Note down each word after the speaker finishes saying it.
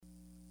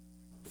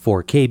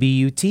For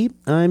KBUT,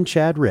 I'm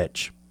Chad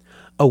Rich.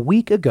 A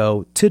week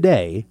ago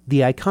today,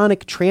 the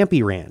iconic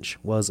Trampe Ranch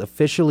was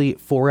officially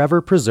forever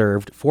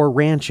preserved for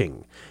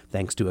ranching,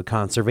 thanks to a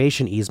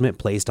conservation easement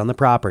placed on the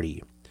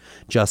property.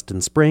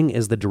 Justin Spring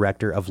is the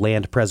Director of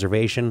Land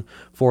Preservation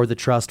for the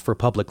Trust for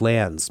Public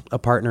Lands, a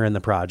partner in the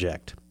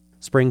project.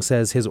 Spring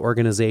says his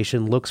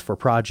organization looks for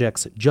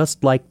projects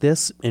just like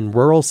this in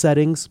rural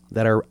settings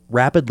that are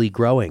rapidly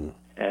growing.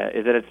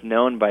 Is that it's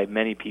known by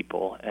many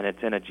people, and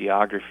it's in a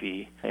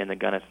geography in the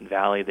Gunnison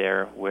Valley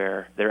there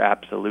where there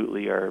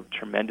absolutely are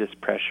tremendous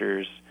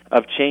pressures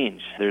of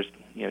change. There's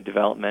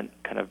development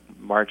kind of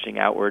marching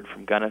outward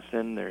from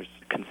Gunnison. There's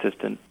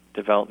consistent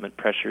development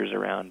pressures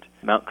around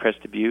Mount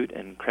Crested Butte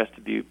and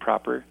Crested Butte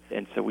proper.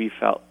 And so we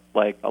felt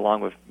like,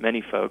 along with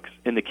many folks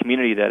in the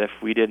community, that if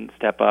we didn't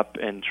step up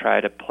and try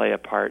to play a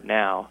part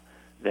now,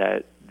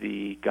 that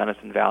the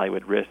Gunnison Valley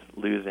would risk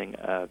losing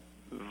a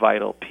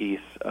vital piece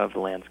of the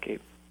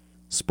landscape.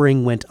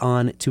 Spring went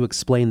on to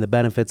explain the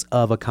benefits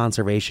of a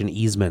conservation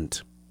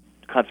easement.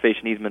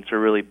 Conservation easements are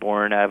really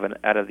born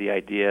out of the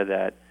idea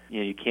that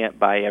you can't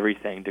buy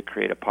everything to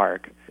create a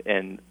park,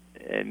 and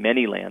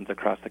many lands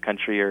across the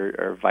country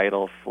are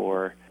vital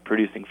for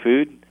producing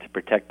food, to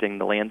protecting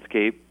the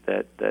landscape,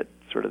 that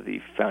sort of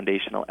the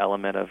foundational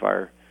element of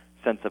our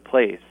sense of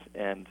place.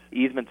 And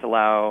easements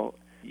allow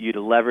you to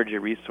leverage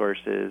your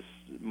resources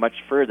much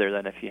further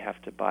than if you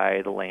have to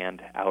buy the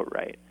land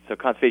outright. So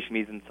conservation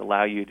easements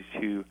allow you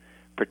to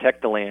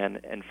protect the land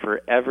and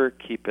forever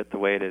keep it the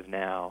way it is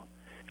now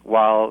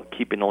while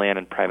keeping the land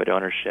in private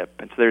ownership.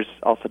 And so there's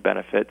also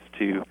benefits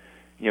to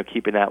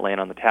keeping that land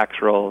on the tax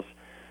rolls,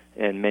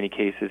 in many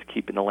cases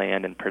keeping the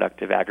land in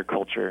productive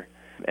agriculture,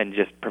 and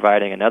just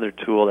providing another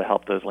tool to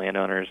help those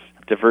landowners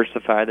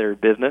diversify their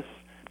business,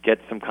 get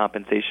some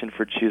compensation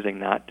for choosing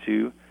not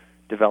to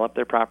develop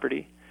their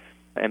property,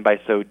 and by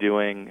so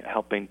doing,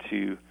 helping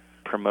to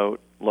promote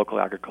local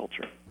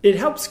agriculture. It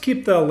helps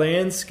keep the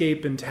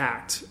landscape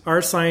intact.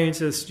 Our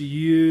scientists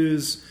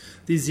use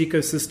these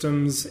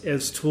ecosystems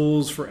as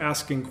tools for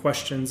asking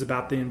questions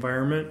about the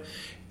environment,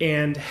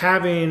 and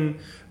having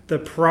the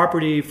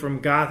property from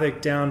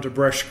Gothic down to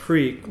Brush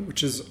Creek,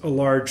 which is a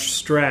large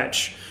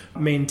stretch,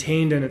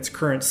 maintained in its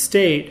current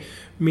state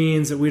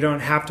means that we don't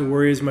have to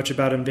worry as much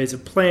about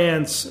invasive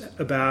plants,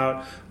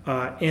 about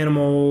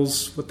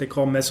animals, what they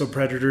call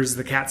mesopredators,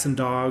 the cats and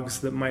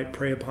dogs that might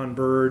prey upon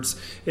birds.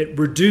 It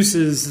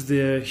reduces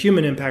the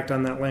human impact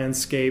on that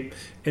landscape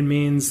and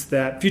means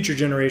that future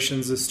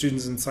generations of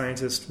students and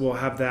scientists will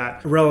have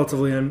that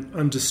relatively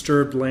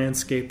undisturbed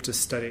landscape to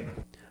study.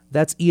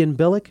 That's Ian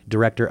Billick,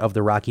 director of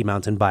the Rocky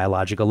Mountain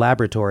Biological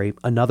Laboratory,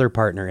 another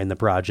partner in the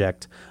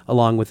project,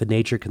 along with the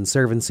Nature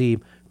Conservancy,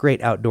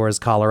 Great Outdoors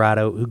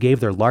Colorado, who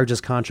gave their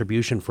largest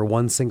contribution for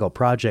one single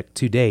project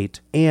to date,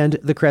 and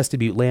the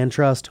Crested Butte Land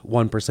Trust,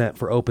 1%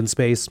 for open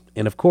space,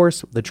 and of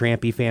course, the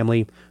Trampe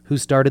family, who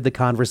started the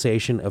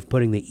conversation of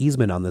putting the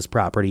easement on this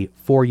property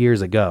 4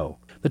 years ago.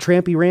 The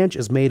Trampe Ranch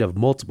is made of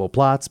multiple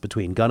plots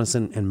between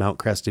Gunnison and Mount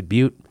Crested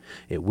Butte.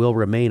 It will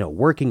remain a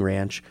working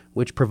ranch,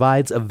 which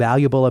provides a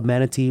valuable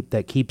amenity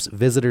that keeps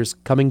visitors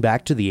coming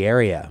back to the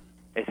area.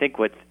 I think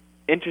what's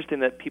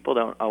interesting that people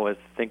don't always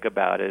think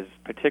about is,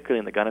 particularly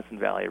in the Gunnison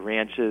Valley,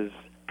 ranches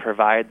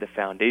provide the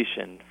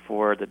foundation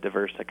for the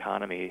diverse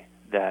economy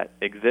that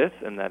exists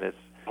and that is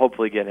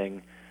hopefully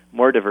getting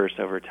more diverse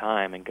over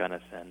time in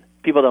Gunnison.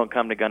 People don't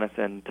come to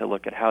Gunnison to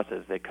look at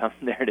houses. They come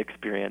there to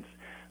experience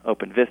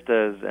open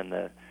vistas and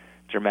the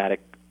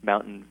dramatic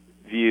mountain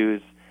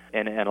views,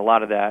 and a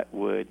lot of that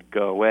would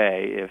go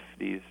away if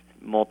these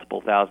multiple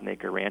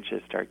thousand-acre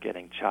ranches start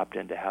getting chopped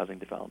into housing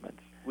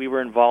developments. We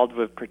were involved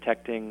with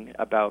protecting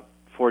about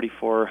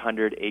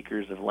 4,400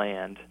 acres of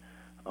land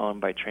owned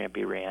by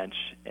Trampe Ranch,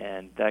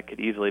 and that could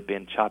easily have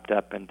been chopped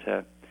up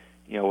into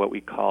what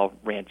we call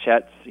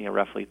ranchettes,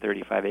 roughly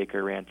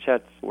 35-acre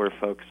ranchettes, where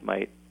folks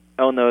might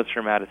own those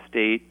from out of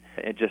state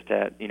and just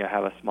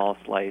have a small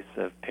slice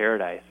of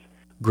paradise.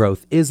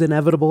 Growth is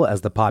inevitable as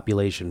the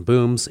population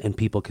booms and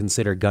people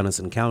consider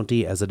Gunnison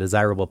County as a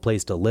desirable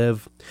place to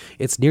live.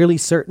 It's nearly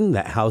certain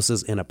that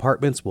houses and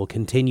apartments will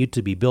continue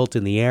to be built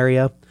in the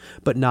area,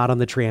 but not on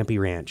the Trampe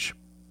Ranch.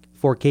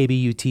 For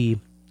KBUT,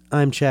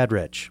 I'm Chad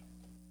Rich.